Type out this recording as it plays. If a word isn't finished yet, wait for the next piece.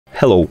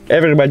Hello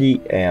everybody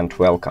and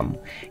welcome.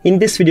 In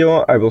this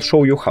video I will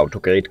show you how to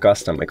create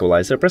custom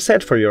equalizer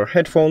preset for your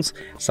headphones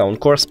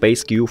SOUNDCORE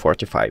Space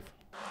Q45.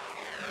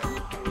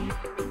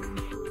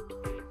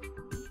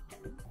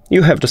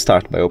 You have to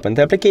start by open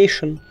the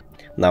application.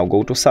 Now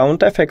go to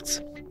Sound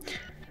Effects,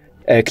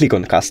 click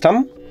on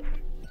Custom,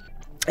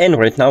 and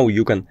right now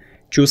you can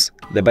choose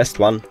the best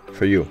one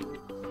for you.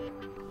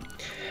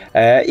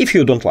 If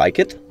you don't like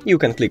it, you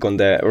can click on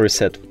the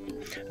reset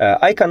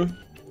icon,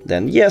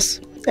 then yes,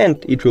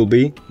 and it will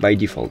be by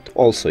default.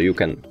 Also, you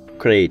can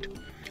create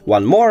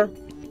one more,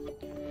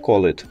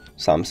 call it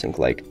something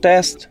like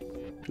test,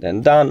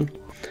 then done,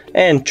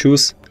 and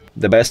choose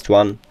the best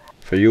one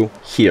for you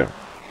here.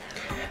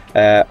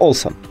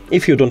 Also,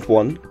 if you don't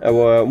want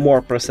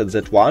more presets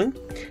than one,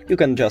 you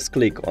can just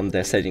click on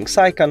the settings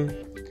icon.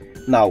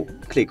 Now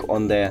click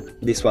on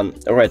this one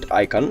red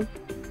icon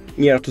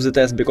near to the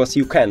test, because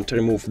you can't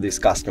remove this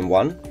custom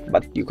one,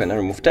 but you can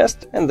remove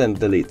test and then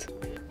delete.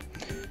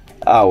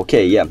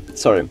 Okay, yeah,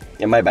 sorry,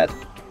 my bad.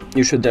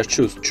 You should just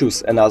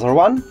choose another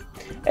one,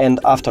 and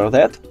after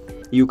that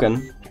you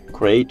can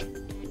create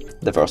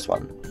the first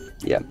one.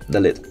 Yeah,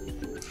 delete.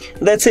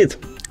 That's it.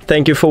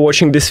 Thank you for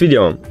watching this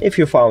video. If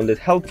you found it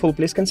helpful,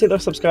 please consider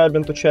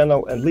subscribing to the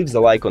channel and leave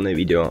the like on the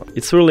video.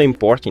 It's really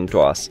important to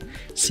us.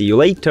 See you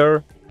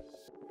later.